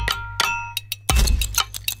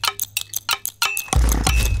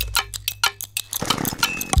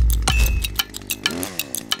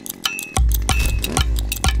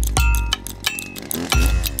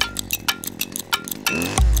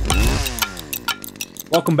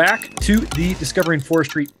Welcome back to the Discovering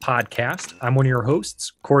Forestry podcast. I'm one of your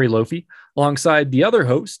hosts, Corey Lofi, alongside the other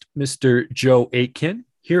host, Mr. Joe Aitken,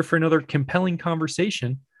 here for another compelling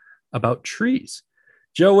conversation about trees.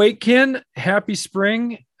 Joe Aitken, happy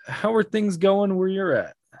spring. How are things going where you're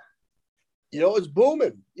at? It's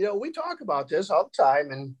booming. We talk about this all the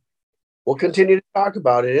time, and we'll continue to talk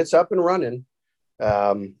about it. It's up and running.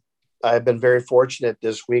 I've been very fortunate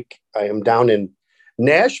this week. I am down in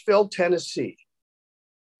Nashville, Tennessee.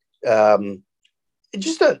 It's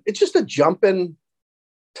just a jumping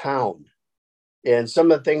town, and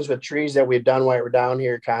some of the things with trees that we've done while we're down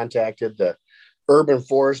here, contacted the urban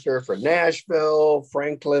forester for Nashville,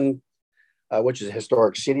 Franklin, which is a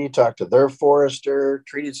historic city, talked to their forester,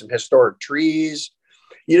 treated some historic trees.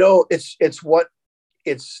 It's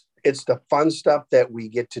the fun stuff that we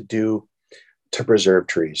get to do to preserve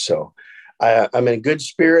trees. So I'm in good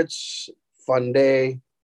spirits, fun day.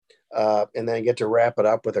 And then I get to wrap it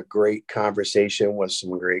up with a great conversation with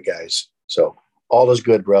some great guys. So all is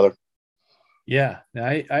good, brother. Yeah,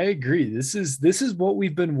 I agree. This is what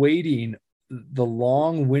we've been waiting, the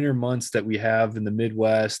long winter months that we have in the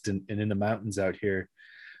Midwest and in the mountains out here.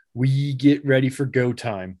 We get ready for go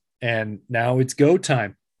time, and now it's go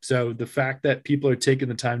time. So the fact that people are taking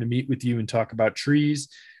the time to meet with you and talk about trees,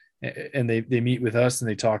 and they meet with us and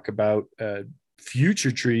they talk about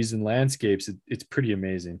future trees and landscapes, it's pretty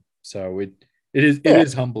amazing. So it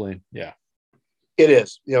is humbling. Yeah, it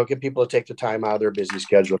is. Get people to take the time out of their busy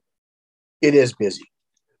schedule. It is busy.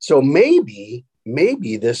 So maybe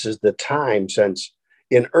this is the time, since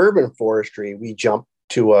in urban forestry we jump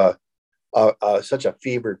to such a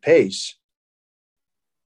fevered pace.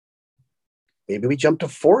 Maybe we jump to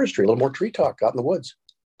forestry, a little more tree talk out in the woods.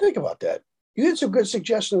 Think about that. You had some good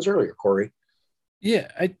suggestions earlier, Corey.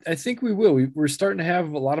 Yeah, I think we will. We're starting to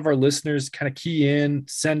have a lot of our listeners kind of key in,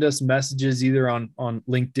 send us messages either on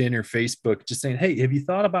LinkedIn or Facebook, just saying, hey, have you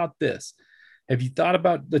thought about this? Have you thought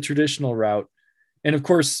about the traditional route? And of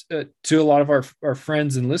course, to a lot of our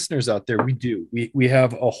friends and listeners out there, we do. We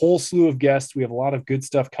have a whole slew of guests. We have a lot of good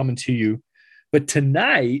stuff coming to you. But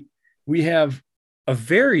tonight, we have a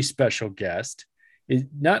very special guest,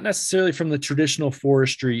 not necessarily from the traditional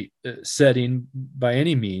forestry setting by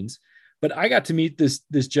any means, but I got to meet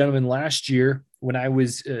this gentleman last year when I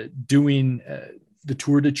was doing the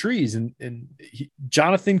Tour de Trees, and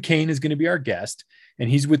Jonathan Kane is going to be our guest, and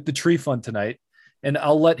he's with the Tree Fund tonight. And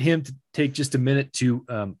I'll let him take just a minute to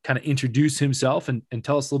kind of introduce himself and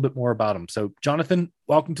tell us a little bit more about him. So, Jonathan,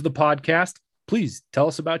 welcome to the podcast. Please tell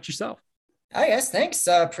us about yourself. Hi, guys. Thanks.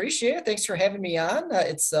 Appreciate it. Thanks for having me on.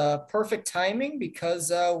 It's perfect timing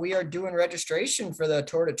because we are doing registration for the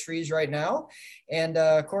Tour de Trees right now. And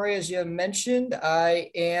Corey, as you mentioned,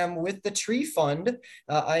 I am with the Tree Fund.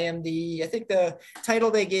 I think the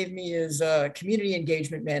title they gave me is Community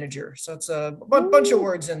Engagement Manager. So it's a bunch of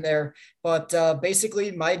words in there. But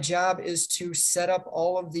basically, my job is to set up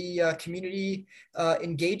all of the community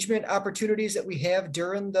engagement opportunities that we have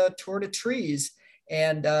during the Tour de Trees.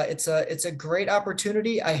 And it's a great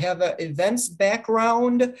opportunity. I have an events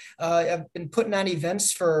background. I've been putting on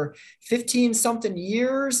events for 15 something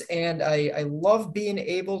years, and I love being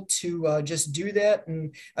able to just do that.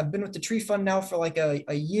 And I've been with the Tree Fund now for like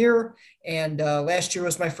a year. And last year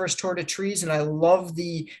was my first Tour de Trees, and I love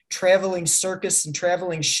the traveling circus and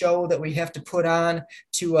traveling show that we have to put on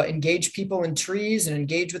to engage people in trees and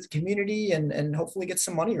engage with the community and hopefully get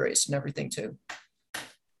some money raised and everything too.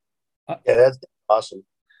 Yeah, that's awesome.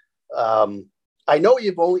 I know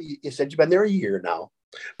you said you've been there a year now.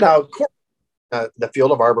 Now, the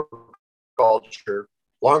field of arboriculture,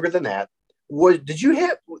 longer than that. Did you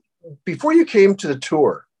have, before you came to the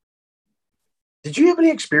tour, did you have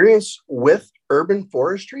any experience with urban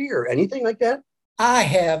forestry or anything like that? I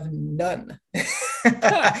have none.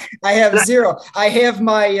 I have zero. I have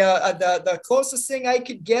my the closest thing I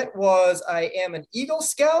could get was I am an Eagle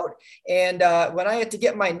Scout, and when I had to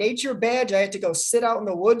get my nature badge, I had to go sit out in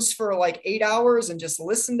the woods for like 8 hours and just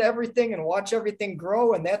listen to everything and watch everything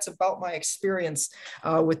grow. And that's about my experience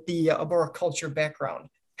with the arboriculture background.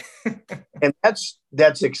 And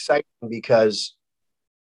that's exciting because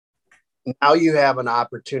now you have an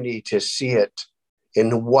opportunity to see it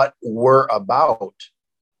in what we're about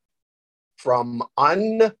from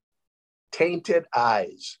untainted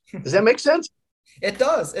eyes. Does that make sense? It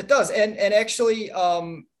does. And actually,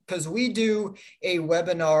 because we do a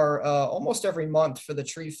webinar almost every month for the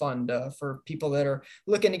Tree Fund for people that are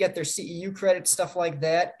looking to get their CEU credit, stuff like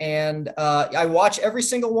that. And I watch every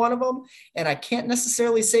single one of them. And I can't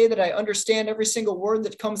necessarily say that I understand every single word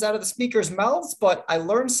that comes out of the speakers' mouths, but I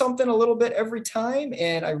learn something a little bit every time.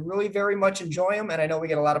 And I really very much enjoy them. And I know we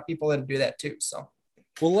get a lot of people that do that too. So.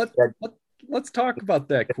 Well, let's talk about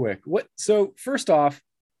that quick. So first off,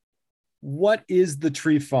 what is the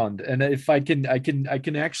Tree Fund? And if I can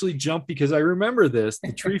actually jump, because I remember this.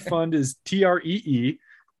 The Tree Fund is TREE,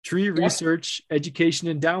 Tree Research Education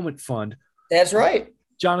Endowment Fund. That's right.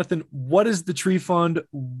 Jonathan, what is the Tree Fund?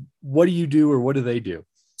 What do you do, or what do they do?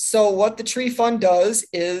 So what the Tree Fund does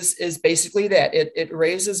is basically that it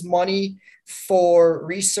raises money for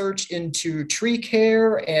research into tree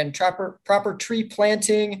care and proper tree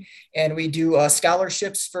planting. And we do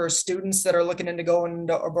scholarships for students that are looking into going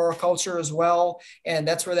into arboriculture as well. And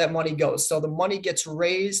that's where that money goes. So the money gets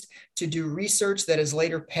raised to do research that is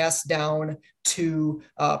later passed down to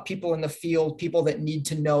people in the field, people that need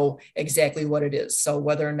to know exactly what it is. So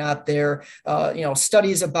whether or not they're,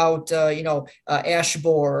 studies about, ash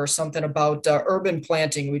borer or something about urban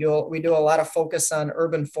planting, we do a lot of focus on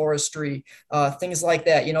urban forestry, things like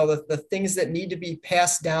that. The things that need to be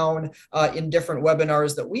passed down in different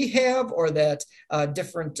webinars that we have, or that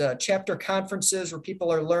different chapter conferences where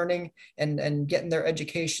people are learning and getting their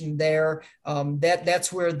education there.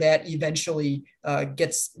 That's where that eventually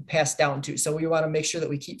gets passed down to. So we want to make sure that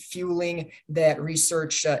we keep fueling that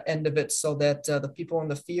research end of it, so that the people in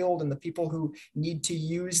the field and the people who need to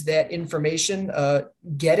use that information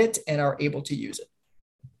get it and are able to use it.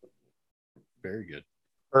 Very good.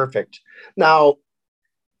 Perfect. Now,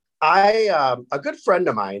 a good friend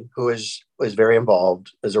of mine who is very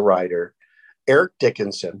involved as a writer, Eric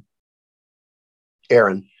Dickinson.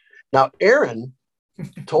 Aaron. Now, Aaron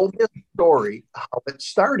told me a story how it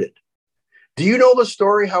started. Do you know the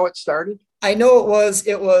story how it started? I know it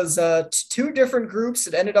was two different groups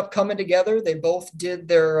that ended up coming together. They both did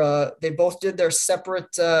their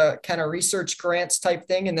separate kind of research grants type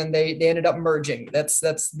thing, and then they ended up merging. That's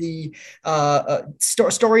the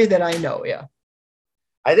story that I know. Yeah,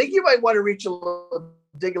 I think you might want to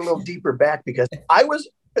dig a little deeper back, because I was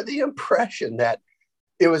under the impression that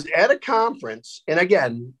it was at a conference, and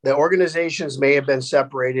again, the organizations may have been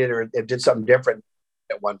separated or they did something different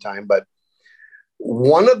at one time, but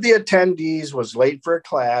one of the attendees was late for a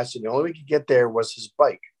class, and the only way he could get there was his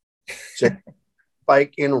bike. So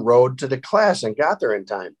bike and rode to the class and got there in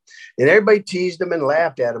time. And everybody teased him and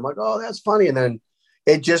laughed at him like, oh, that's funny. And then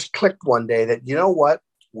it just clicked one day that, you know what,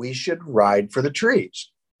 we should ride for the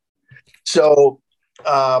trees. So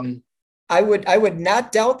I would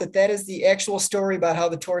not doubt that is the actual story about how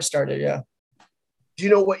the tour started. Yeah. Do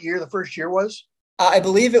you know what year the first year was? I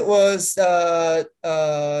believe it was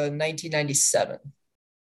 1997.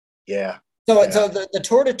 Yeah. So the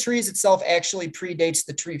Tour de Trees itself actually predates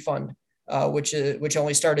the Tree Fund, which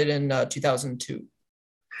only started in 2002.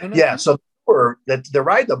 Yeah. So the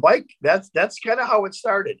ride the bike, that's kind of how it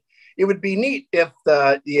started. It would be neat if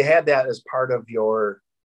you had that as part of your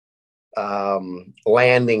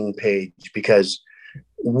landing page, because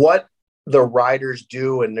what the riders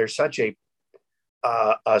do, and there's such a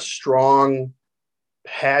strong,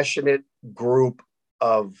 passionate group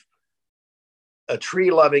of tree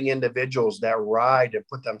loving individuals that ride and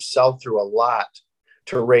put themselves through a lot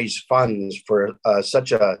to raise funds for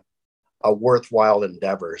such a worthwhile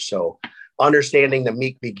endeavor. So understanding the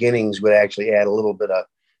meek beginnings would actually add a little bit of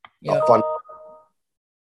fun.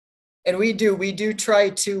 And we do try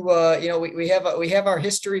to, we have our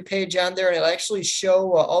history page on there, and it'll actually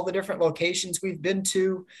show all the different locations we've been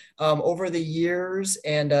to over the years.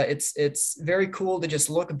 And it's very cool to just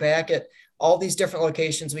look back at all these different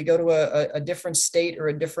locations. We go to a different state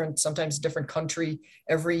or sometimes a different country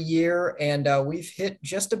every year. And we've hit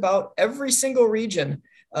just about every single region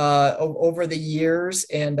over the years.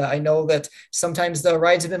 And I know that sometimes the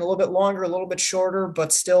rides have been a little bit longer, a little bit shorter,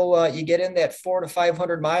 but still you get in that 400 to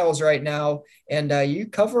 500 miles right now, and you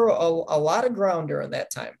cover a lot of ground during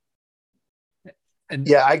that time. And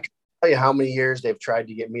yeah, I can tell you how many years they've tried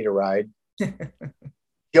to get me to ride.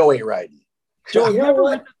 Joe ain't riding. Joe, you ever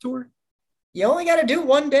ride the tour? You only got to do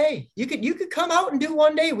one day. You could come out and do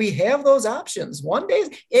one day. We have those options. One day.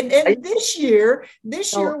 And this year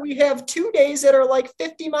we have 2 days that are like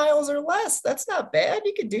 50 miles or less. That's not bad.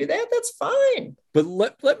 You could do that. That's fine. But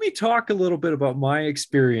let me talk a little bit about my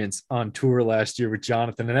experience on tour last year with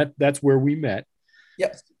Jonathan. And that's where we met.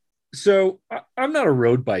 Yes. So I'm not a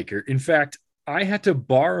road biker. In fact, I had to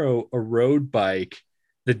borrow a road bike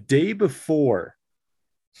the day before.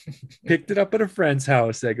 Picked it up at a friend's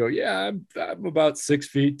house. I go, yeah, I'm about 6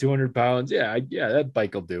 feet, 200 pounds. Yeah, that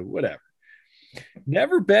bike will do, whatever.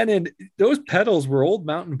 Never been in. Those pedals were old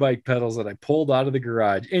mountain bike pedals that I pulled out of the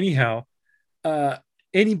garage. Anyhow,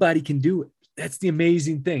 anybody can do it. That's the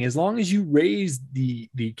amazing thing. As long as you raise the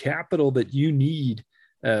capital that you need,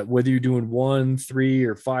 whether you're doing 1, 3,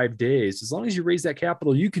 or 5 days, as long as you raise that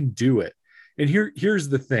capital, you can do it. And here's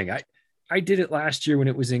the thing. I did it last year when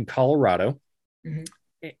it was in Colorado. Mm-hmm.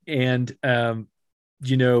 And,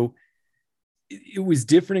 you know, it was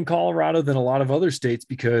different in Colorado than a lot of other states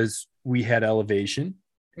because we had elevation.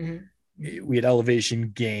 Mm-hmm. We had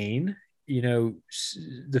elevation gain. You know,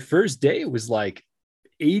 the first day it was like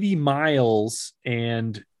 80 miles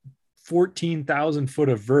and 14,000 foot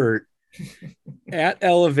of vert at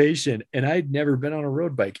elevation. And I'd never been on a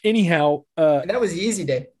road bike. Anyhow, and that was the easy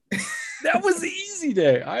day. That was the easy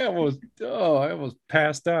day. I almost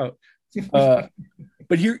passed out.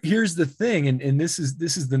 But here's the thing, and this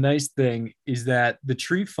is the nice thing, is that the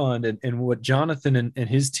Tree Fund and what Jonathan and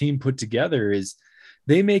his team put together is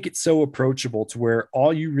they make it so approachable to where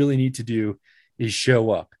all you really need to do is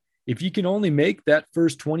show up. If you can only make that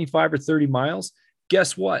first 25 or 30 miles,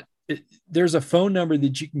 guess what? There's a phone number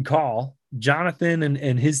that you can call. Jonathan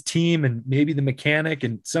and his team and maybe the mechanic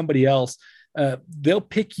and somebody else, they'll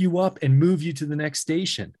pick you up and move you to the next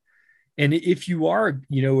station. And if you are,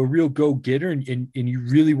 you know, a real go-getter and you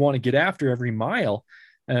really want to get after every mile,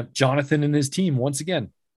 Jonathan and his team, once again,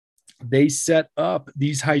 they set up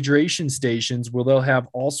these hydration stations where they'll have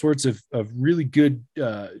all sorts of really good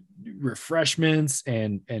refreshments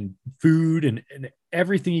and food and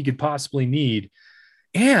everything you could possibly need.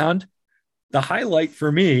 And the highlight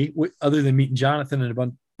for me, other than meeting Jonathan and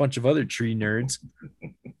a bunch of other tree nerds,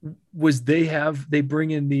 was they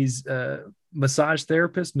bring in these massage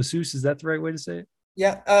therapists, masseuse, is that the right way to say it?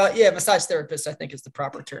 Yeah, massage therapist, I think is the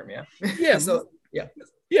proper term. Yeah.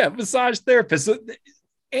 Massage therapist. So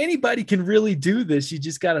anybody can really do this. You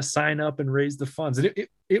just got to sign up and raise the funds. And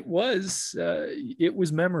it was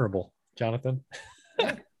memorable, Jonathan.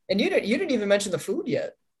 And you didn't even mention the food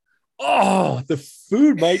yet. Oh, the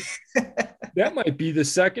food that might be the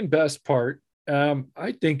second best part. I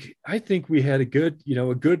think we had a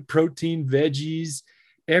good protein, veggies,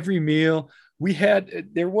 every meal.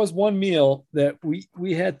 There was one meal that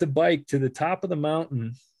we had to bike to the top of the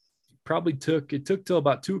mountain. It took till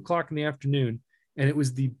about 2:00 in the afternoon, and it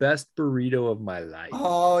was the best burrito of my life.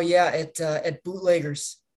 Oh yeah, at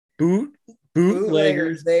Bootleggers.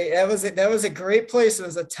 Bootleggers. That was a great place. It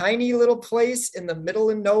was a tiny little place in the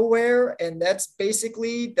middle of nowhere, and that's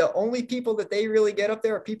basically the only people that they really get up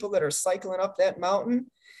there are people that are cycling up that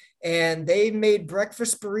mountain. And they made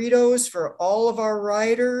breakfast burritos for all of our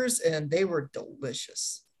riders, and they were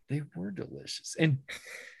delicious. And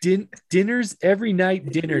dinners every night.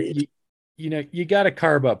 You got to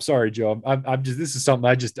carb up. Sorry, Joe. I'm just, this is something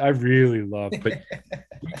I really love, but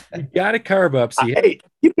you got to carb up. See, hey,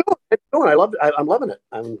 keep going. I'm loving it.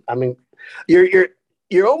 I mean,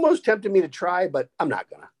 you're almost tempting me to try, but I'm not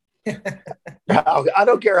gonna. I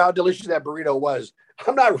don't care how delicious that burrito was.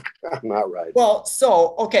 I'm not riding. Well,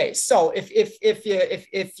 so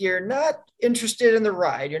if you're not interested in the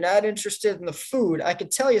ride, you're not interested in the food, I could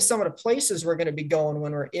tell you some of the places we're going to be going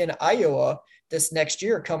when we're in Iowa this next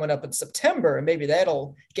year coming up in September, and maybe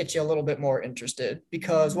that'll get you a little bit more interested,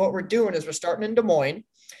 because what we're doing is we're starting in Des Moines,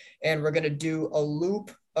 and we're going to do a loop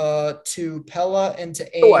to Pella and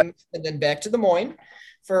to Ames, and then back to Des Moines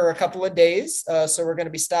for a couple of days. So we're going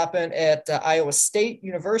to be stopping at Iowa State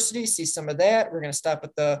University, see some of that. We're going to stop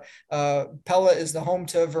at the Pella is the home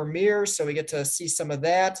to Vermeer, so we get to see some of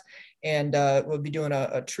that. And we'll be doing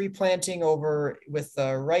a tree planting over with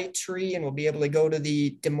the Wright Tree, and we'll be able to go to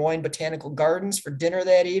the Des Moines Botanical Gardens for dinner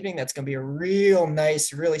that evening. That's going to be a real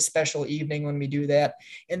nice, really special evening when we do that.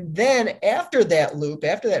 And then after that loop,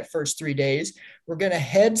 after that first 3 days, we're going to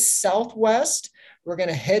head southwest. We're going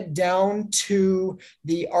to head down to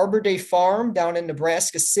the Arbor Day Farm down in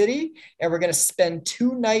Nebraska City, and we're going to spend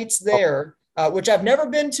 2 nights there, which I've never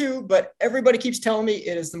been to, but everybody keeps telling me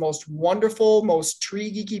it is the most wonderful, most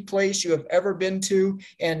tree geeky place you have ever been to,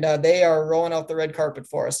 and they are rolling out the red carpet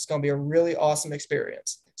for us. It's going to be a really awesome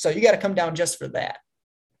experience. So you got to come down just for that.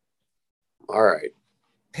 All right.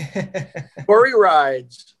 Corey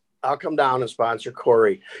Rides. I'll come down and sponsor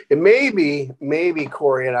Corey. And maybe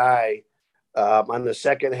Corey and I, on the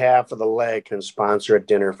second half of the leg, can sponsor a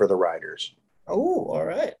dinner for the riders. Oh, all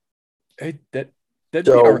right. Hey,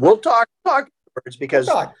 so we'll talk because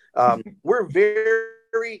we're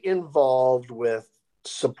very involved with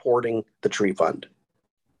supporting the Tree Fund,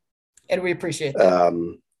 and we appreciate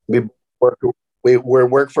that. We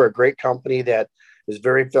work for a great company that is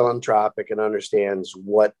very philanthropic and understands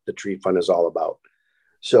what the Tree Fund is all about.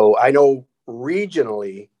 So I know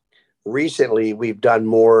regionally, recently we've done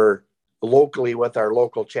more locally with our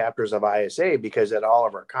local chapters of ISA, because at all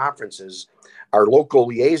of our conferences, our local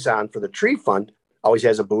liaison for the Tree Fund always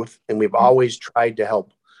has a booth, and we've always tried to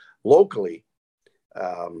help locally.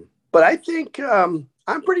 But I think I'm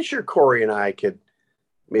pretty sure Corey and I could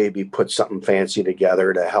maybe put something fancy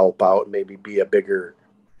together to help out, maybe be a bigger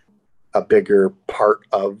part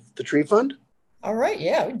of the tree fund. All right.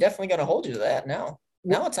 Yeah, we definitely got to hold you to that now.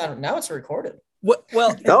 Now it's on. Now it's recorded. What?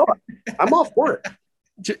 Well, no, I'm all for it.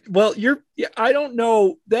 Well, I don't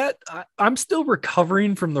know that I'm still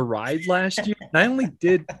recovering from the ride last year. I only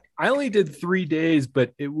did 3 days,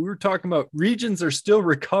 but we were talking about regions are still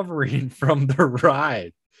recovering from the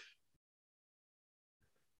ride.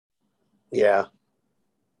 Yeah.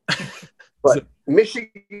 But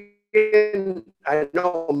Michigan, I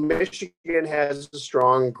know Michigan has a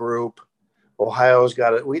strong group. Ohio's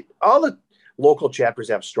got it. All the local chapters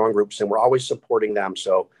have strong groups, and we're always supporting them.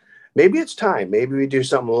 So maybe it's time. Maybe we do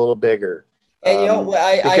something a little bigger. And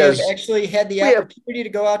I have actually had the opportunity to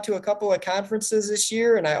go out to a couple of conferences this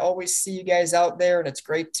year, and I always see you guys out there, and it's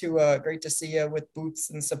great to see you with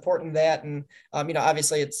booths and supporting that. And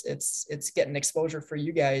obviously it's getting exposure for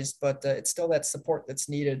you guys, but it's still that support that's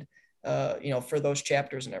needed, for those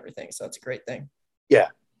chapters and everything. So it's a great thing. Yeah,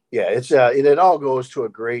 it's it all goes to a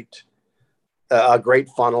great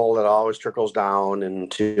funnel that always trickles down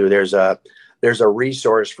into there's a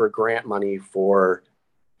resource for grant money for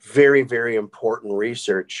very, very important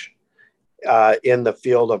research in the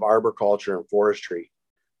field of arboriculture and forestry.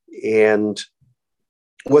 And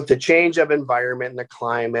with the change of environment and the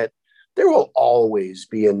climate, there will always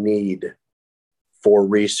be a need for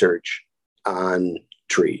research on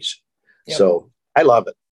trees. Yep. So I love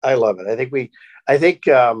it. I think we're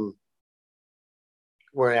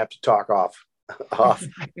going to have to talk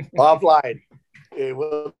offline.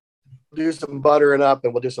 We'll do some buttering up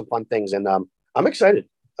and we'll do some fun things. And I'm excited.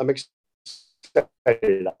 I'm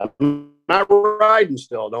not riding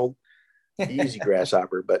still. Don't easy,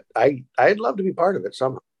 grasshopper, but I'd love to be part of it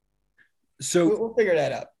somehow. So we'll figure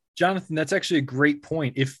that out. Jonathan, that's actually a great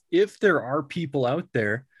point. If there are people out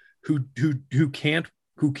there who can't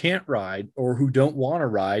ride or who don't want to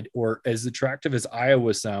ride, or as attractive as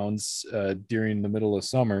Iowa sounds during the middle of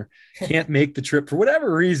summer, can't make the trip for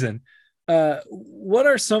whatever reason, what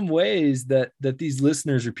are some ways that these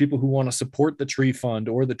listeners or people who want to support the Tree Fund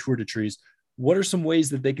or the Tour de Trees, what are some ways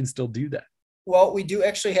that they can still do that? Well, we do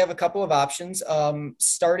actually have a couple of options.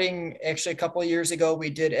 Starting actually a couple of years ago,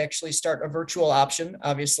 we did actually start a virtual option.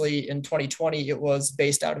 Obviously, in 2020, it was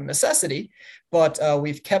based out of necessity, but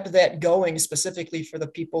we've kept that going specifically for the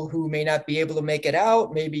people who may not be able to make it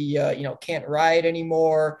out, maybe can't ride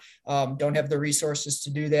anymore, don't have the resources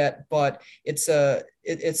to do that. But it's a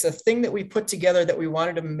thing that we put together that we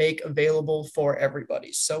wanted to make available for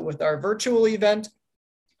everybody. So with our virtual event,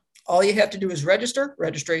 all you have to do is register.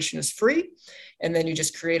 Registration is free. And then you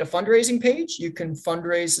just create a fundraising page. You can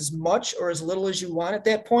fundraise as much or as little as you want at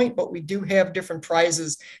that point, but we do have different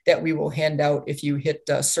prizes that we will hand out if you hit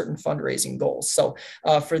certain fundraising goals. So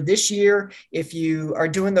for this year, if you are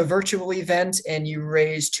doing the virtual event and you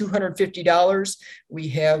raise $250, we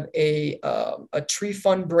have a Tree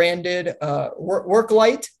Fund branded work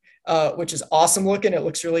light, which is awesome looking. It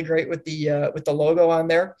looks really great with the logo on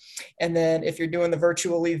there. And then if you're doing the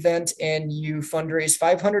virtual event and you fundraise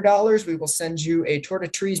 $500, we will send you a Tour de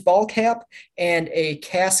Trees ball cap and a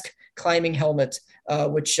Kask climbing helmet,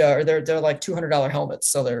 which they're like $200 helmets,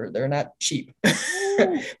 so they're not cheap.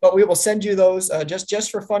 But we will send you those just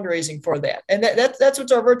for fundraising for that. And that's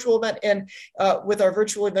what's our virtual event. And with our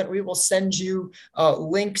virtual event, we will send you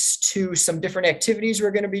links to some different activities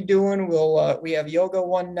we're going to be doing. We have yoga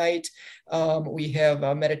one night. We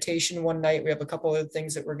have meditation one night. We have a couple of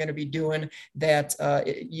things that we're going to be doing that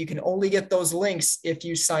you can only get those links if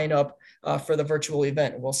you sign up for the virtual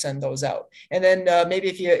event. We'll send those out. And then maybe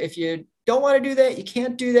if you don't want to do that, you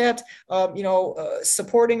can't do that.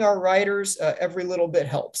 Supporting our riders, every little bit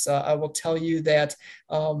helps. I will tell you that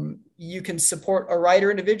you can support a rider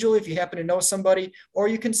individually if you happen to know somebody, or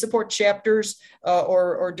you can support chapters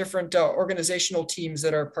or different organizational teams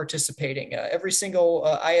that are participating. Every single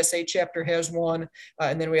ISA chapter has one,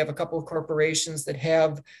 and then we have a couple of corporations that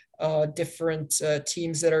have different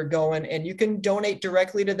teams that are going, and you can donate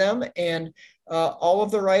directly to them. And all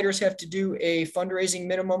of the riders have to do a fundraising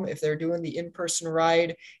minimum if they're doing the in-person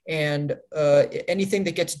ride, and anything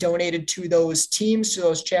that gets donated to those teams, to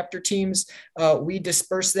those chapter teams, we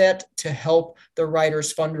disperse that to help the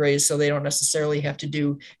riders fundraise, so they don't necessarily have to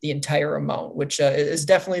do the entire amount, which is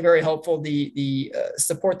definitely very helpful. The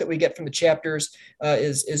support that we get from the chapters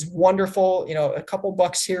is wonderful. A couple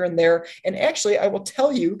bucks here and there. And actually, I will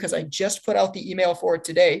tell you, because I just put out the email for it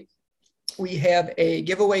today, we have a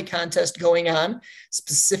giveaway contest going on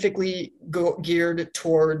specifically geared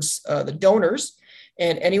towards the donors.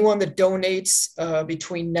 And anyone that donates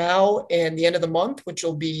between now and the end of the month, which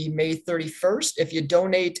will be May 31st, if you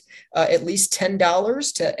donate at least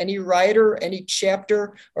 $10 to any rider, any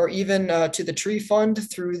chapter, or even to the tree fund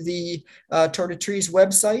through the Tour de Trees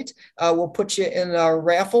website, we'll put you in our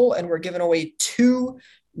raffle, and we're giving away 2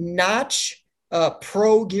 Notch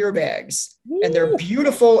Pro gear bags. Woo. And they're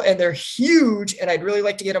beautiful and they're huge. And I'd really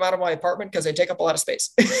like to get them out of my apartment because they take up a lot of space.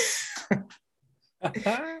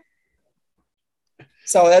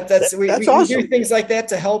 So that's we awesome. We do things like that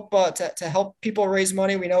to help to help people raise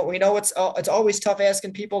money. We know it's always tough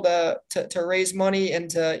asking people to raise money, and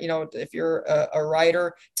to, you know, if you're a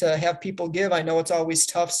rider, to have people give. I know it's always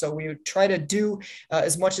tough, so we try to do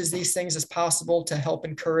as much as these things as possible to help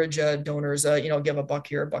encourage donors. Give a buck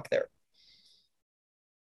here, a buck there.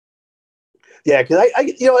 Yeah, because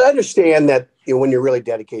I understand that, you know, when you're really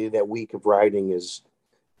dedicated, that week of riding is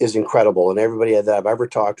incredible, and everybody that I've ever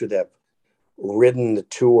talked to that ridden the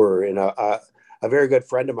tour, and a very good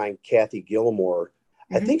friend of mine, Kathy Gilmore,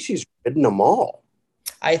 I think she's ridden them all.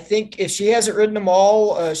 I think if she hasn't ridden them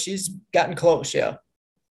all, she's gotten close.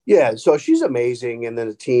 Yeah, so she's amazing. And then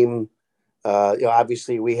the team,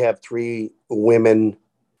 obviously we have 3 women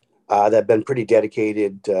that have been pretty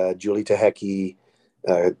dedicated, Julie Tahecki,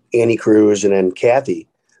 Annie Cruz, and then Kathy.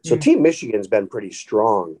 So Team Michigan's been pretty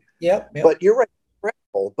strong. Yep. But you're right.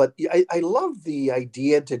 But I love the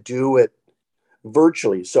idea to do it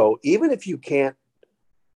virtually. So even if you can't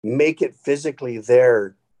make it physically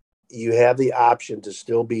there, you have the option to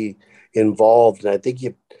still be involved. And I think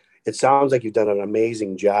it sounds like you've done an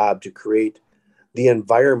amazing job to create the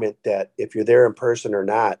environment that, if you're there in person or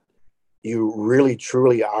not, you really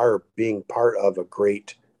truly are being part of a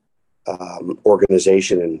great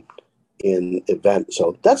organization and in event.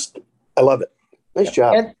 So I love it. Nice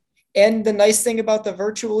job. And the nice thing about the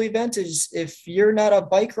virtual event is, if you're not a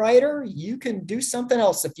bike rider, you can do something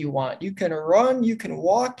else if you want. You can run, you can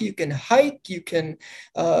walk, you can hike, you can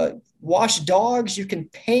wash dogs, you can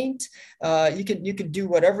paint, you can do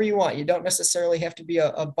whatever you want. You don't necessarily have to be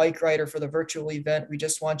a bike rider for the virtual event. We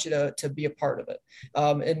just want you to be a part of it.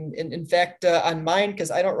 And in fact, on mine,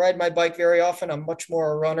 because I don't ride my bike very often, I'm much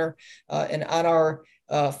more a runner. And on our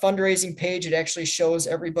fundraising page, it actually shows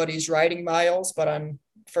everybody's riding miles, but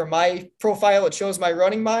for my profile, it shows my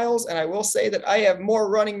running miles. And I will say that I have more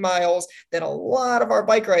running miles than a lot of our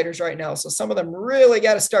bike riders right now. So some of them really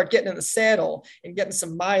got to start getting in the saddle and getting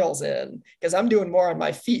some miles in, because I'm doing more on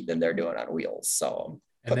my feet than they're doing on wheels. So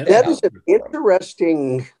that is an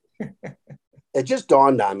interesting, it just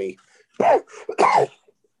dawned on me that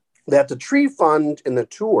the Tree Fund and the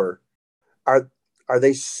tour, are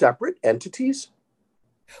they separate entities?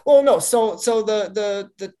 Well, no. So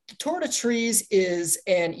the Tour de Trees is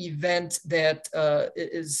an event that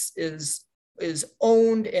is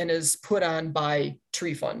owned and is put on by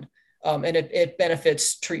Tree Fund, and it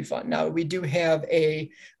benefits Tree Fund. Now, we do have a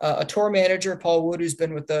tour manager, Paul Wood, who's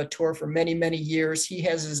been with the tour for many, many years. He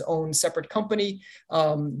has his own separate company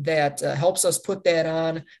that helps us put that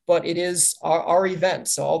on, but it is our event.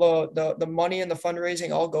 So all the money and the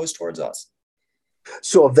fundraising all goes towards us.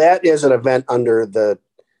 So that is an event under the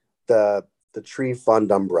Tree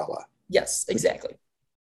Fund umbrella. Yes, exactly.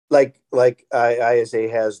 Like ISA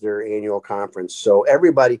has their annual conference. So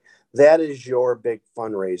everybody, that is your big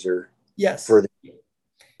fundraiser. Yes.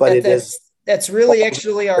 That's really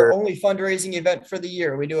actually our only fundraising event for the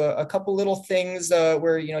year. We do a couple little things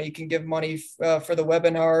where, you can give money for the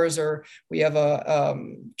webinars, or we have a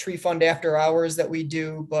Tree Fund after hours that we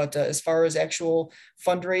do. But as far as actual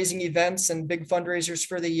fundraising events and big fundraisers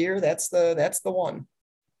for the year, that's the one.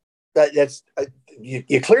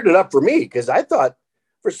 You cleared it up for me, because I thought,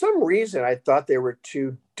 for some reason, they were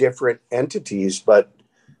 2 different entities, but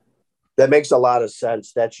that makes a lot of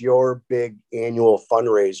sense. That's your big annual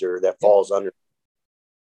fundraiser that falls under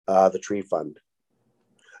the Tree Fund.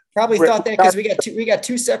 Probably thought that because we got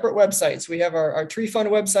 2 separate websites. We have our Tree Fund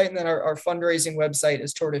website, and then our fundraising website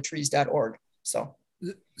is tourdetrees.org. So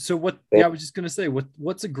what? Yeah, I was just going to say,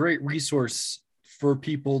 what's a great resource for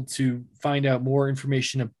people to find out more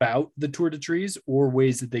information about the Tour de Trees, or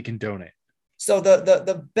ways that they can donate? So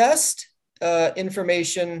the best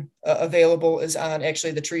information available is on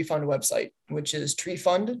actually the Tree Fund website, which is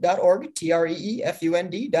treefund.org,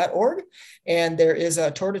 TREEFUND.org. And there is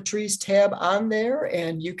a Tour de Trees tab on there,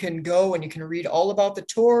 and you can go and you can read all about the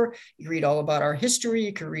tour. You read all about our history.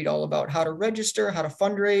 You can read all about how to register, how to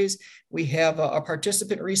fundraise. We have a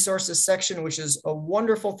participant resources section, which is a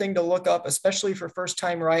wonderful thing to look up, especially for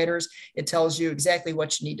first-time riders. It tells you exactly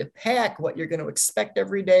what you need to pack, what you're going to expect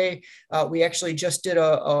every day. We actually just did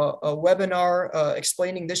a webinar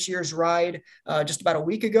explaining this year's ride just about a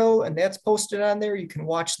week ago, and that's posted on there. You can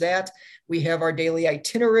watch that. We have our daily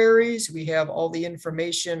itineraries. We have all the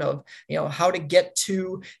information of, how to get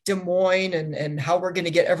to Des Moines and how we're going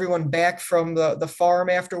to get everyone back from the farm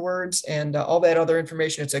afterwards, and all that other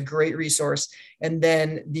information. It's a great resource. And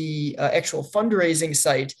then the actual fundraising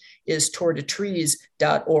site is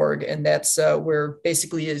tourtotrees.org. And that's where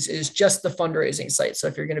basically is just the fundraising site. So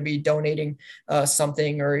if you're going to be donating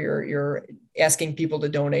something, or you're asking people to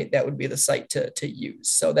donate, that would be the site to use.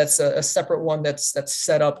 So that's a separate one that's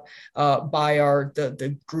set up by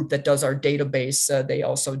the group that does our database. They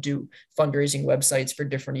also do fundraising websites for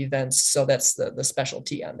different events. So that's the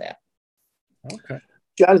specialty on that. Okay.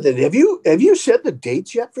 Jonathan, have you set the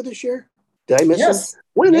dates yet for this year? Did I miss them?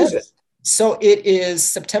 When is it? So it is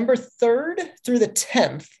September 3rd through the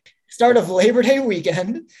 10th. Start of Labor Day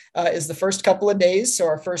weekend is the first couple of days. So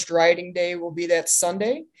our first riding day will be that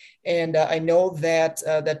Sunday. And I know that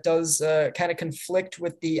that does kind of conflict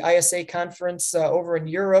with the ISA conference over in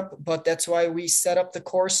Europe, but that's why we set up the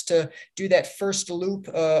course to do that first loop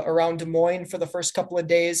around Des Moines for the first couple of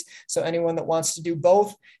days. So anyone that wants to do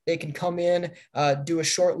both, they can come in, do a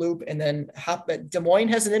short loop, and then hop. Des Moines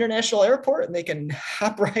has an international airport, and they can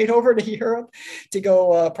hop right over to Europe to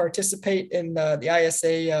go participate in the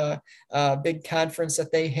ISA big conference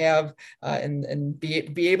that they have, and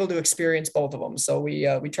be able to experience both of them. So we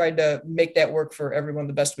tried to make that work for everyone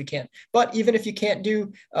the best we can. But even if you can't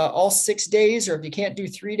do all 6 days, or if you can't do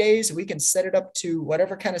 3 days, we can set it up to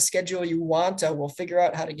whatever kind of schedule you want. We'll figure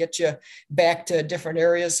out how to get you back to different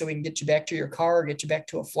areas, so we can get you back to your car, or get you back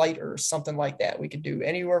to a flight or something like that. We could do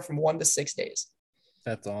anywhere from 1 to 6 days.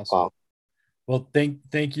 That's awesome. Wow. Well,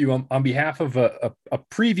 thank you. On behalf of a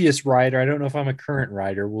previous rider, I don't know if I'm a current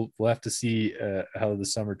rider. We'll have to see how the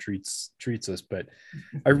summer treats us. But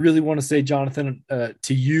I really want to say, Jonathan,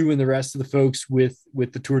 to you and the rest of the folks with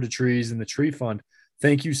the Tour de Trees and the Tree Fund,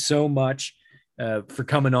 thank you so much for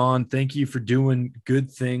coming on. Thank you for doing good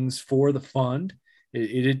things for the fund.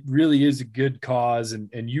 It really is a good cause,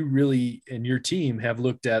 and you really and your team have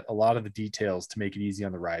looked at a lot of the details to make it easy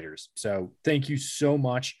on the riders. So thank you so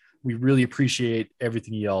much. We really appreciate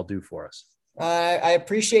everything you all do for us. I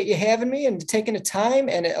appreciate you having me and taking the time.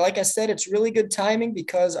 And like I said, it's really good timing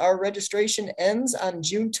because our registration ends on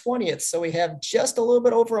June 20th. So we have just a little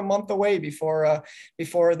bit over a month away before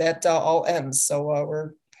that all ends. So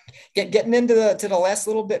we're getting into the last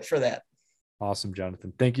little bit for that. Awesome,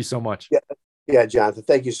 Jonathan. Thank you so much. Yeah, Jonathan,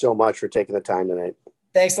 thank you so much for taking the time tonight.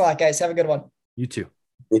 Thanks a lot, guys. Have a good one. You too.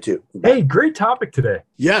 Me too. Hey, great topic today.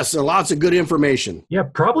 Yes, lots of good information. Yeah,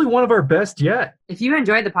 probably one of our best yet. If you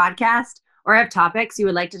enjoyed the podcast or have topics you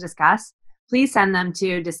would like to discuss, please send them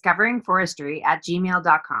to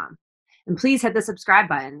discoveringforestry@gmail.com. And please hit the subscribe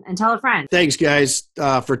button and tell a friend. Thanks, guys,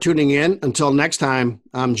 for tuning in. Until next time,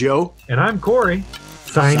 I'm Joe. And I'm Corey.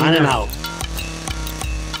 Signing out.